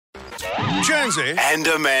Jonesy and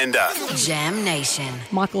Amanda. Jam Nation.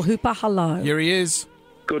 Michael Hooper, hello. Here he is.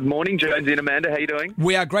 Good morning, Jonesy and Amanda. How you doing?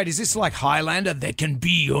 We are great. Is this like Highlander? There can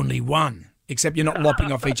be only one. Except you're not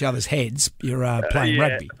lopping off each other's heads. You're playing yeah.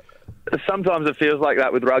 rugby. Sometimes it feels like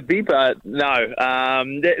that with rugby, but no.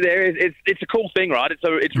 It's a cool thing, right?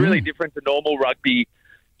 It's really different to normal rugby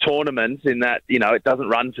tournaments in that, you know, it doesn't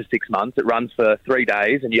run for 6 months. It runs for 3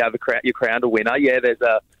 days, and you have you're crowned a winner. Yeah, there's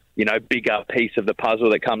a bigger piece of the puzzle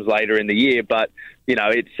that comes later in the year, but you know,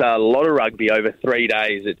 it's a lot of rugby over 3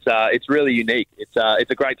 days. It's really unique. It's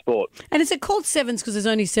a great sport. And is it called sevens because there's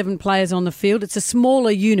only 7 players on the field? It's a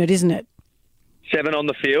smaller unit, isn't it? 7 on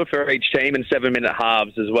the field for each team and 7-minute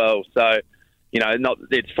halves as well. So, you know,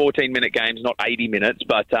 it's 14-minute games, not 80 minutes,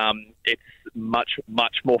 but it's much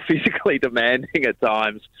more physically demanding at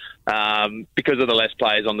times because of the less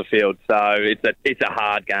players on the field. So it's a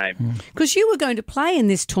hard game. Because you were going to play in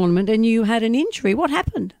this tournament and you had an injury. What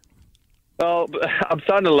happened? Well, I'm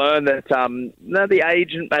starting to learn that the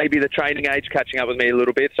age and maybe the training age catching up with me a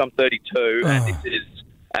little bit. So I'm 32 and this is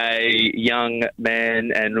a young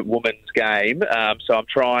man and woman's game. So I'm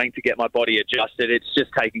trying to get my body adjusted. It's just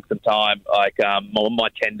taking some time, like my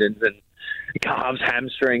tendons and calves,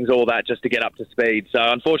 hamstrings, all that, just to get up to speed. So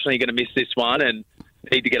unfortunately, you're going to miss this one and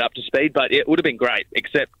need to get up to speed, but it would have been great,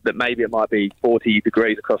 except that maybe it might be 40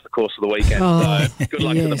 degrees across the course of the weekend. So good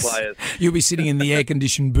luck to the players. You'll be sitting in the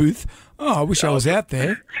air-conditioned booth. Oh, I wish I was out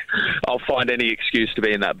there. I'll find any excuse to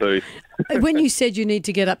be in that booth. When you said you need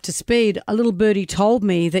to get up to speed, a little birdie told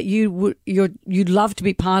me that you'd love to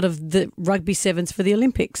be part of the rugby sevens for the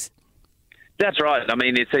Olympics. That's right. I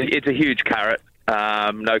mean, it's a huge carrot,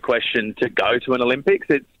 no question, to go to an Olympics.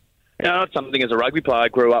 It's not something as a rugby player I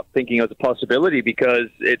grew up thinking it was a possibility because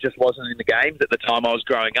it just wasn't in the games at the time I was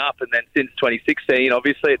growing up. And then since 2016,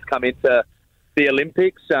 obviously, it's come into the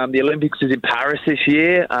Olympics. The Olympics is in Paris this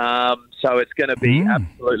year, so it's going to be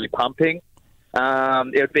absolutely pumping.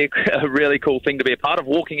 It would be a really cool thing to be a part of,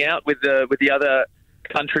 walking out with the other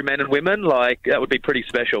countrymen and women. Like, that would be pretty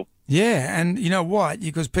special. Yeah, and you know what?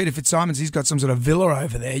 Because Peter Fitzsimons, he's got some sort of villa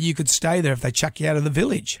over there. You could stay there if they chuck you out of the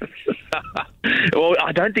village. Well,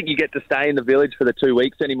 I don't think you get to stay in the village for the 2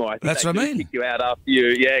 weeks anymore. I think that's what I mean. Kick you out after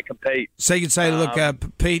you, compete. So you could say, look,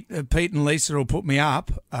 Pete and Lisa will put me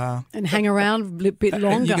up. And hang around a bit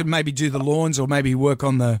longer. You could maybe do the lawns or maybe work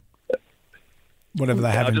on the whatever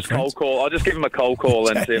they have in France. I'll just give him a cold call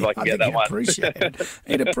and see if I can get that one.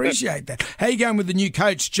 He'd appreciate that. How you going with the new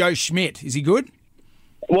coach, Joe Schmidt? Is he good?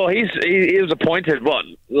 Well, he was appointed,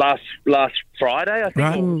 last Friday, I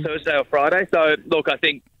think, or Thursday or Friday. So, look, I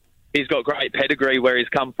think he's got great pedigree where he's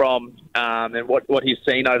come from and what he's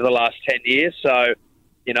seen over the last 10 years. So,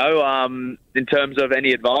 you know, in terms of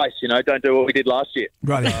any advice, you know, don't do what we did last year.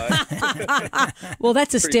 Right. Well,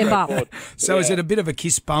 that's a step up. So is it a bit of a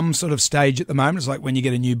kiss bum sort of stage at the moment? It's like when you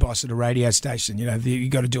get a new boss at a radio station, you know, you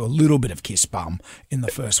got to do a little bit of kiss bum in the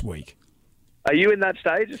first week. Are you in that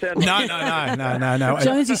stage? No.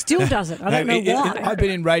 Jonesy still does it. I don't know why. I've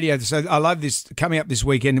been in radio, so I love this. Coming up this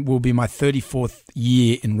weekend will be my 34th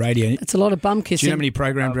year in radio. It's a lot of bum kissing. Do you know how many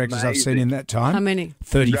program directors I've seen in that time? How many?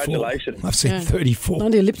 34. Congratulations. I've seen 34. None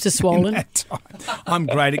of your lips are swollen. In that time. I'm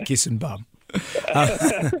great at kissing bum.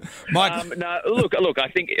 Mike, no, look. I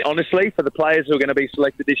think honestly, for the players who are going to be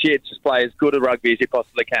selected this year, it's just play as good a rugby as you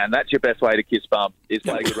possibly can. That's your best way to kiss bum. Is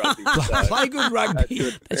play good rugby. Play good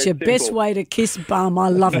rugby. That's your best way to kiss bum. I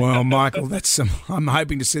love it. Well, Michael, I'm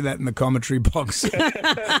hoping to see that in the commentary box.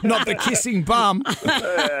 Not the kissing bum.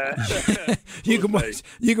 You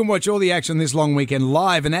can watch all the action this long weekend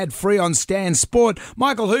live and ad free on Stan Sport.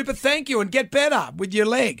 Michael Hooper, thank you, and get better with your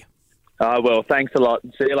leg. Well, thanks a lot.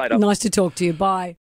 See you later. Nice to talk to you. Bye.